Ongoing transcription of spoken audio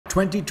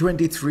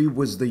2023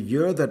 was the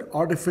year that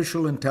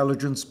artificial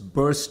intelligence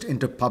burst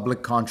into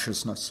public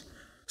consciousness,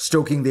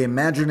 stoking the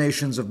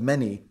imaginations of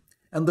many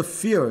and the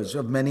fears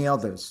of many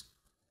others.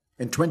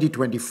 In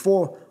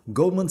 2024,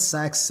 Goldman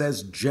Sachs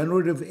says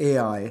generative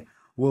AI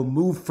will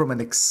move from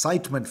an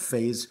excitement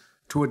phase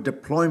to a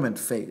deployment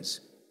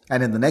phase,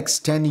 and in the next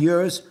 10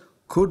 years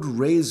could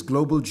raise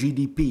global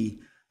GDP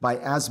by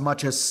as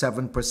much as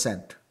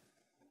 7%.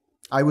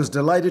 I was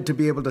delighted to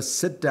be able to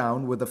sit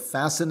down with a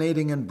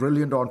fascinating and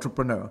brilliant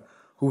entrepreneur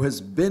who has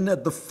been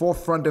at the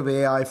forefront of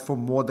AI for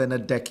more than a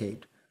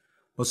decade.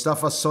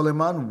 Mustafa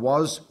Suleyman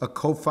was a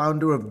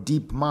co-founder of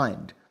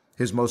DeepMind.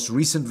 His most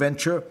recent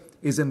venture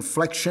is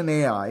Inflection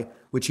AI,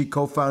 which he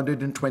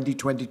co-founded in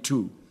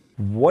 2022.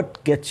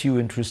 What gets you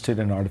interested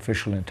in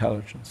artificial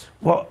intelligence?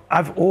 Well,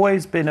 I've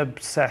always been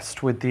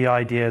obsessed with the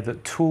idea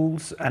that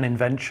tools and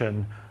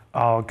invention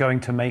are going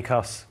to make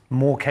us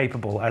more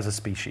capable as a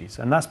species.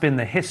 And that's been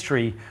the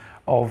history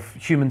of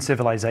human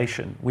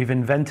civilization. We've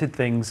invented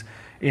things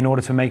in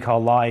order to make our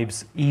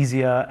lives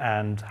easier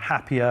and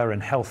happier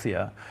and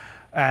healthier.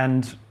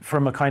 And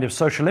from a kind of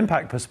social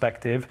impact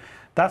perspective,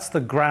 that's the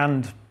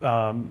grand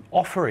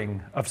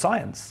offering of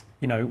science.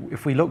 You know,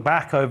 if we look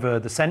back over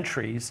the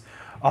centuries,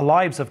 our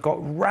lives have got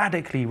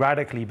radically,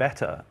 radically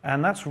better.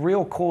 And that's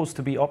real cause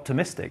to be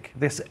optimistic.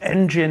 This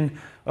engine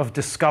of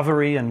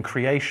discovery and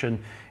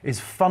creation is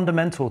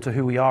fundamental to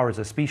who we are as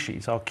a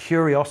species. Our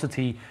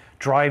curiosity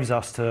drives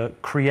us to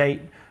create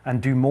and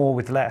do more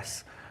with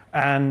less.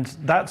 And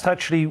that's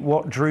actually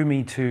what drew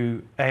me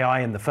to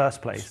AI in the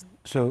first place.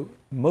 So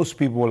most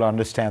people will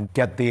understand,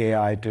 get the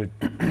AI to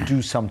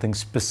do something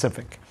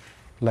specific.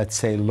 Let's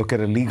say, look at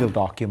a legal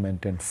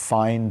document and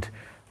find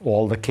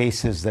all the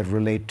cases that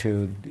relate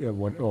to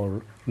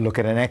or look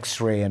at an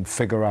X-ray and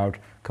figure out,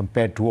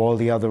 compared to all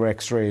the other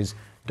X-rays,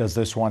 does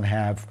this one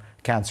have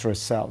cancerous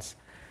cells?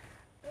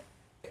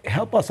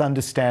 Help us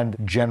understand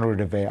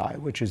generative AI,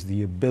 which is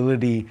the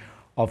ability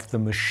of the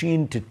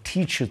machine to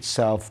teach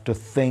itself to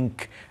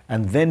think,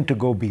 and then to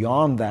go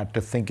beyond that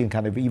to think in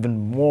kind of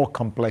even more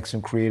complex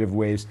and creative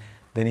ways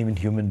than even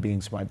human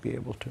beings might be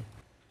able to.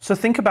 So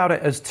think about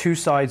it as two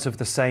sides of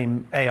the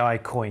same AI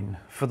coin.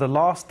 For the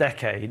last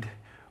decade,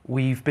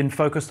 we've been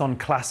focused on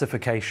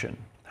classification.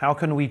 How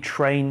can we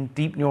train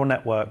deep neural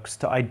networks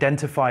to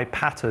identify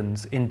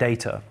patterns in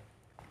data?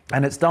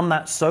 And it's done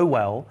that so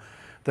well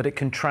that it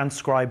can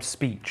transcribe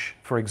speech,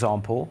 for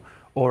example,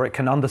 or it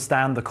can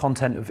understand the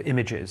content of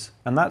images.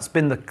 And that's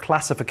been the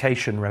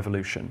classification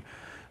revolution.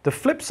 The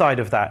flip side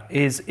of that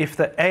is if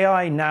the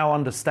AI now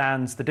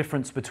understands the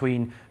difference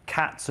between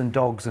cats and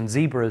dogs and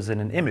zebras in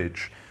an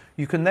image,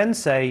 you can then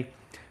say,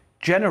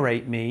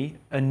 generate me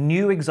a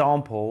new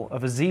example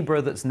of a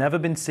zebra that's never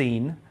been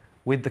seen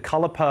with the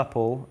color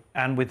purple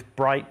and with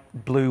bright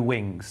blue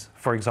wings,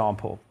 for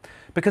example,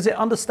 because it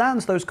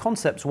understands those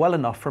concepts well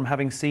enough from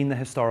having seen the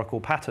historical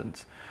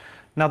patterns.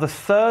 Now, the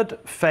third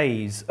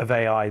phase of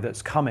AI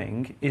that's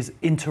coming is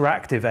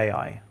interactive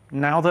AI.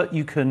 Now that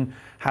you can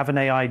have an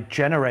AI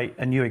generate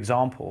a new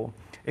example,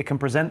 it can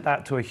present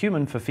that to a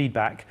human for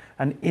feedback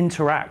and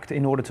interact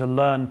in order to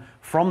learn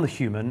from the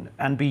human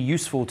and be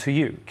useful to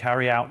you,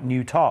 carry out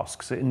new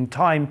tasks. In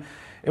time,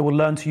 it will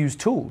learn to use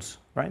tools,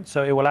 right?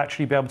 So it will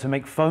actually be able to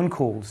make phone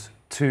calls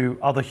to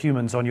other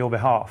humans on your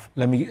behalf.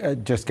 Let me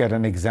just get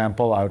an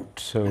example out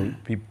so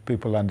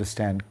people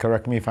understand.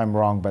 Correct me if I'm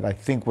wrong, but I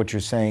think what you're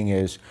saying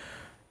is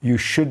you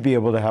should be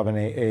able to have an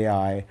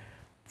AI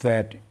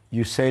that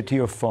you say to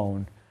your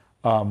phone,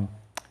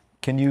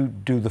 can you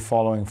do the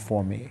following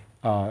for me?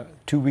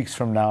 2 weeks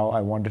from now,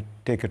 I want to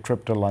take a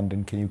trip to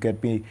London. Can you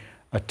get me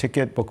a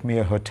ticket, book me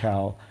a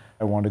hotel?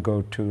 I want to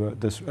go to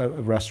this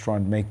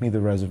restaurant, make me the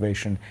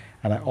reservation.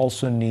 And I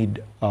also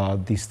need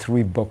these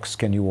 3 books.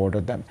 Can you order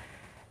them?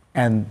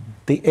 And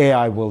the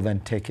AI will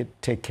then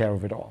take care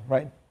of it all,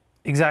 right?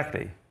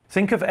 Exactly.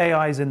 Think of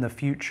AIs in the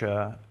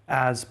future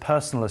as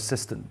personal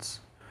assistants.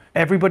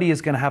 Everybody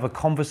is going to have a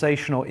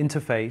conversational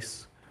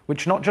interface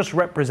which not just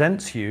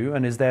represents you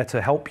and is there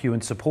to help you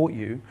and support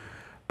you,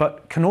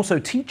 but can also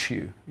teach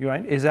you,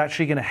 right? Is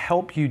actually going to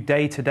help you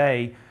day to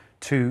day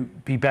to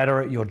be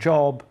better at your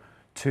job,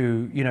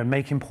 to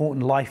make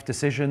important life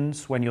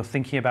decisions when you're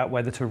thinking about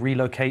whether to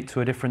relocate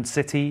to a different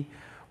city,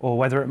 or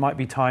whether it might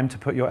be time to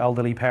put your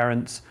elderly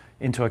parents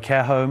into a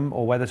care home,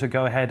 or whether to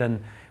go ahead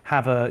and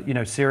have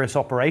a serious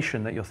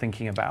operation that you're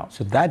thinking about.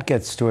 So that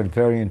gets to a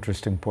very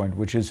interesting point,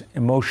 which is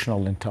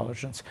emotional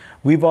intelligence.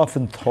 We've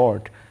often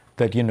thought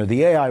that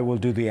the AI will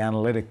do the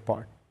analytic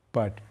part,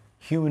 but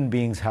human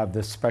beings have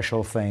this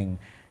special thing,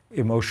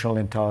 emotional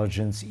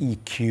intelligence,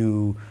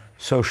 EQ,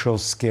 social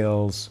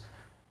skills.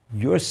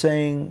 You're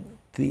saying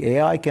the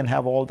AI can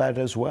have all that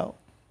as well?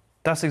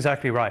 That's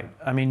exactly right.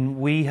 I mean,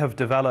 we have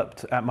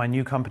developed at my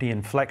new company,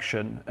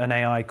 Inflection, an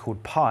AI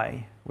called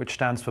Pi, which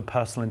stands for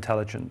personal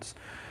intelligence.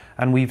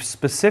 And we've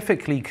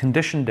specifically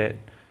conditioned it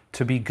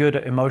to be good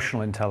at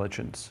emotional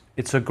intelligence.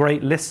 It's a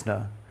great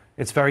listener.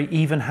 It's very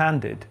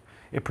even-handed.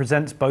 It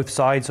presents both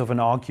sides of an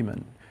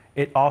argument.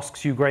 It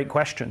asks you great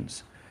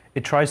questions.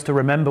 It tries to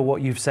remember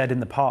what you've said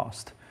in the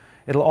past.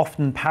 It'll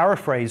often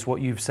paraphrase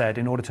what you've said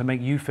in order to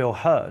make you feel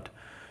heard.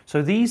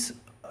 So these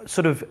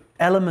sort of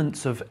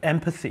elements of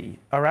empathy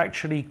are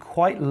actually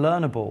quite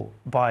learnable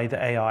by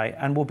the AI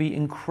and will be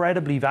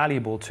incredibly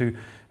valuable to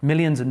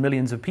millions and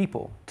millions of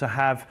people to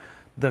have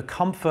the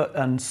comfort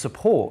and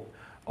support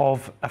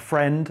of a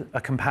friend,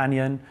 a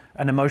companion,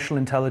 an emotional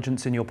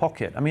intelligence in your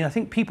pocket. I mean, I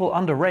think people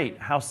underrate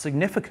how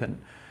significant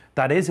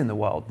that is in the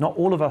world. Not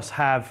all of us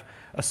have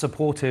a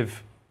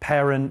supportive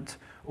parent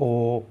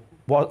or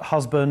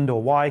husband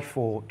or wife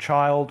or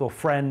child or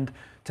friend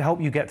to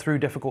help you get through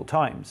difficult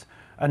times.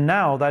 And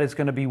now that is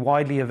going to be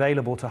widely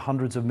available to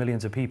hundreds of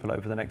millions of people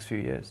over the next few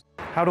years.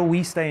 How do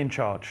we stay in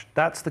charge?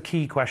 That's the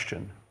key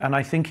question. And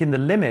I think in the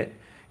limit,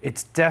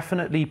 it's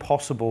definitely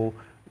possible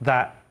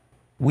that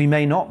we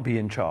may not be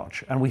in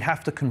charge. And we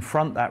have to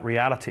confront that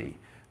reality.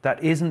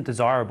 That isn't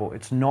desirable.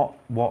 It's not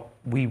what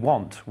we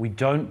want. We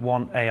don't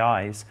want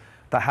AIs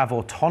that have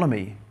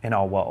autonomy in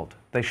our world.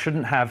 They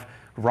shouldn't have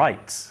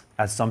rights,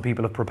 as some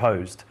people have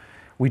proposed.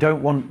 We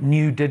don't want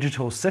new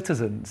digital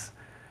citizens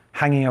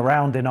hanging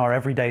around in our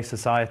everyday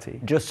society.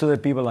 Just so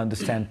that people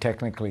understand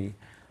technically,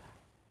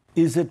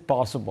 is it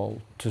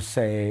possible to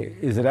say,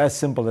 is it as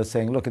simple as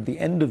saying, look, at the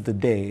end of the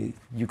day,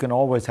 you can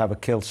always have a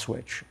kill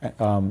switch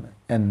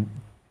and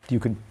you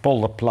can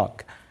pull the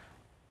plug?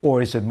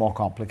 Or is it more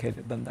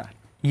complicated than that?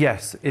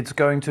 Yes, it's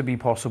going to be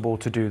possible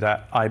to do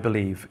that, I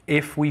believe,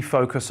 if we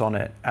focus on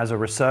it as a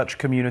research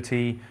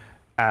community,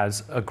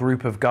 as a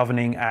group of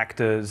governing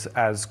actors,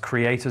 as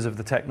creators of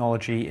the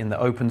technology in the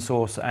open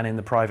source and in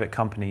the private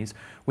companies.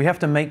 We have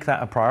to make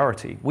that a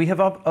priority. We have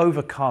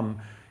overcome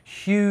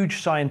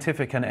huge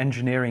scientific and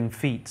engineering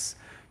feats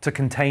to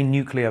contain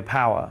nuclear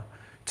power,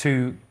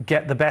 to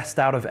get the best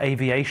out of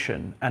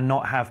aviation and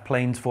not have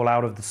planes fall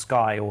out of the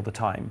sky all the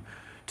time,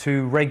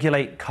 to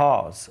regulate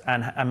cars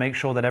and make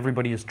sure that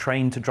everybody is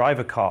trained to drive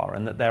a car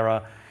and that there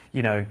are,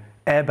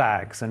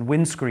 airbags and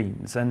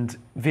windscreens and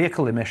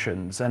vehicle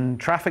emissions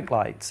and traffic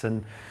lights.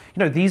 And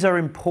these are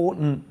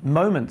important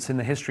moments in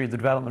the history of the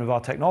development of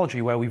our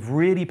technology where we've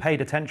really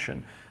paid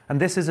attention. And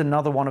this is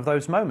another one of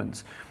those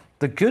moments.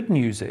 The good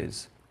news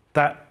is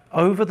that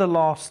over the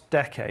last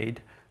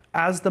decade,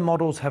 as the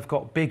models have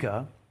got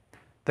bigger,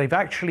 they've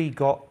actually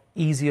got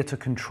easier to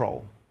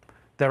control.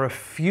 There are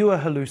fewer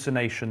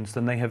hallucinations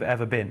than they have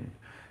ever been.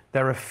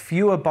 There are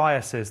fewer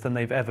biases than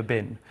they've ever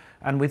been.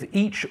 And with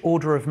each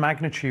order of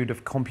magnitude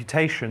of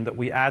computation that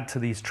we add to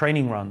these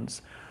training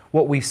runs,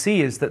 what we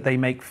see is that they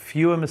make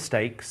fewer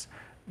mistakes,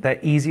 they're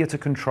easier to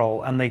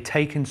control, and they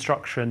take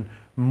instruction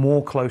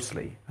more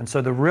closely. And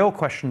so the real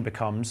question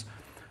becomes,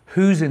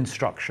 whose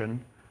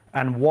instruction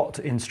and what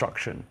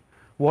instruction?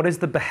 What is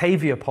the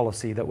behavior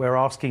policy that we're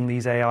asking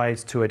these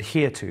AIs to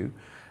adhere to?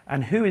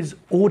 And who is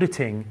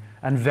auditing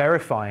and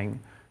verifying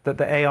that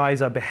the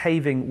AIs are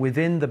behaving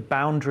within the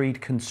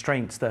boundaried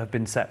constraints that have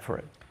been set for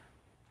it?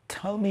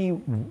 Tell me,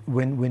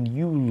 when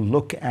you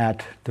look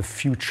at the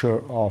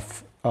future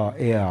of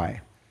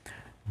AI,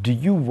 do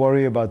you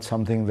worry about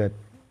something that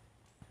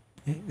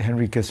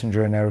Henry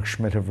Kissinger and Eric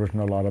Schmidt have written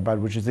a lot about,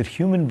 which is that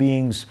human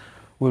beings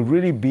will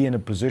really be in a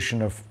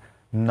position of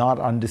not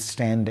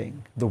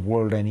understanding the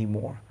world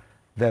anymore?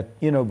 That,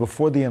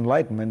 before the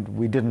Enlightenment,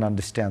 we didn't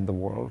understand the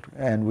world,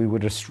 and we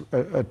would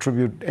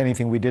attribute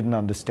anything we didn't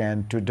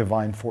understand to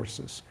divine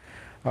forces.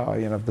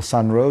 If the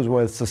sun rose,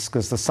 well, it's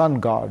because the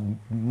sun god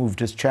moved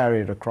his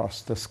chariot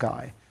across the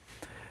sky.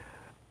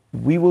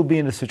 We will be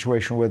in a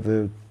situation where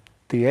the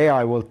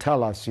AI will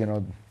tell us,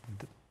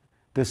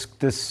 this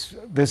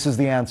is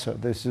the answer.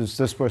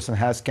 This person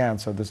has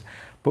cancer.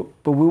 But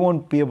we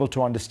won't be able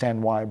to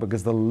understand why,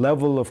 because the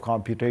level of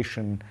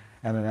computation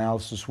and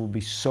analysis will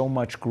be so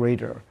much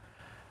greater.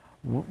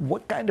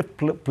 What kind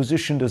of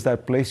position does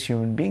that place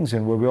human beings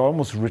in, where we're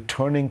almost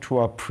returning to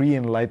our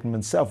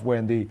pre-Enlightenment self, where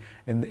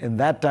in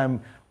that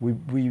time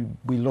we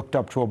looked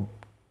up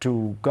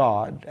to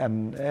God,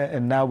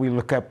 and now we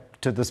look up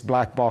to this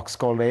black box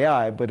called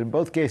AI, but in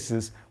both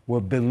cases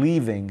we're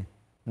believing,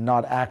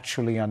 not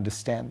actually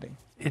understanding?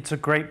 It's a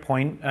great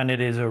point, and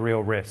it is a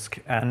real risk,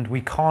 and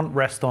we can't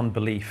rest on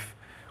belief.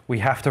 We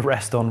have to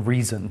rest on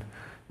reason.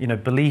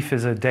 Belief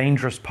is a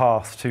dangerous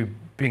path to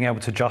being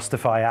able to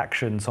justify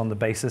actions on the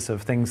basis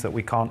of things that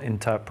we can't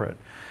interpret.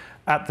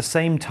 At the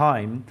same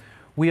time,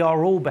 we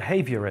are all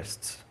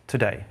behaviorists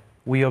today.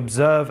 We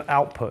observe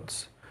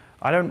outputs.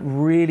 I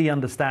don't really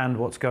understand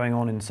what's going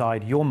on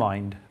inside your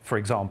mind, for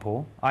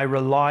example. I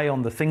rely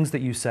on the things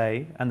that you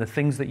say and the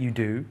things that you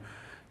do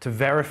to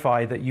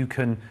verify that you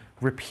can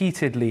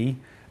repeatedly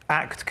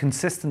act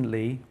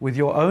consistently with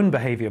your own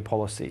behavior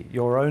policy,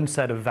 your own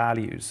set of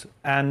values.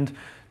 And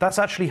that's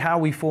actually how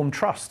we form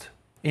trust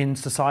in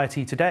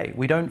society today.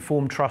 We don't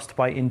form trust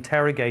by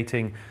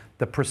interrogating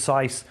the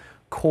precise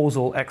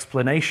causal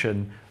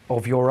explanation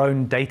of your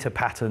own data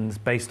patterns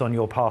based on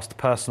your past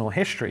personal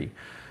history.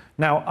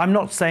 Now, I'm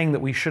not saying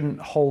that we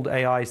shouldn't hold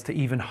AIs to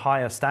even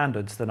higher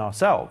standards than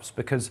ourselves,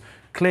 because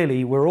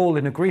clearly we're all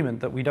in agreement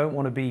that we don't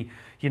want to be,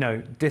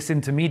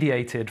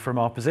 disintermediated from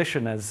our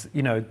position as,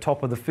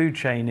 top of the food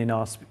chain in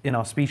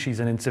our species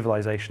and in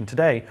civilization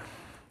today.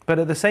 But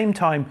at the same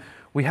time,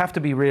 we have to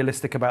be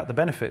realistic about the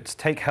benefits.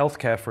 Take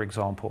healthcare, for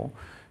example.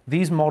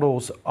 These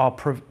models are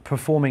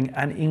performing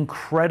an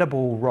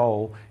incredible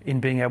role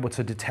in being able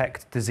to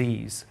detect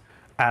disease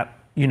at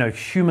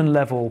human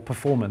level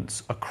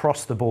performance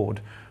across the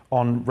board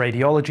on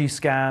radiology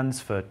scans,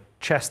 for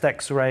chest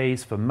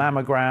x-rays, for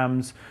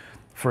mammograms,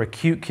 for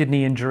acute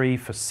kidney injury,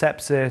 for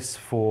sepsis,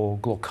 for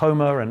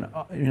glaucoma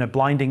and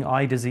blinding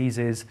eye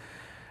diseases.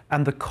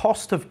 And the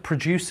cost of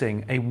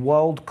producing a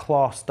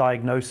world-class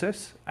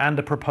diagnosis and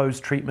a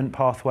proposed treatment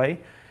pathway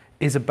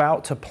is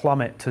about to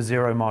plummet to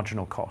zero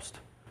marginal cost.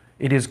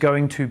 It is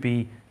going to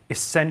be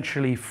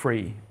essentially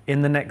free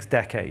in the next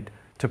decade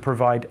to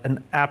provide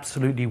an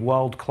absolutely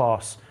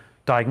world-class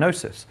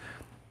diagnosis.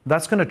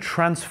 That's going to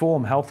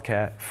transform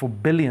healthcare for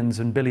billions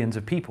and billions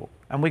of people.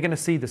 And we're going to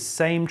see the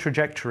same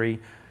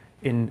trajectory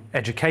in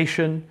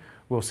education.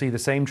 We'll see the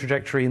same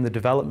trajectory in the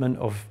development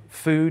of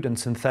food and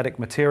synthetic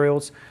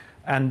materials.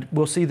 And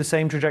we'll see the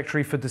same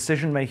trajectory for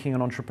decision-making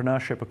and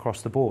entrepreneurship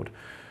across the board.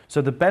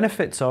 So the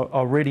benefits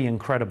are really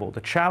incredible. The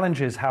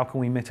challenge is, how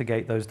can we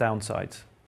mitigate those downsides?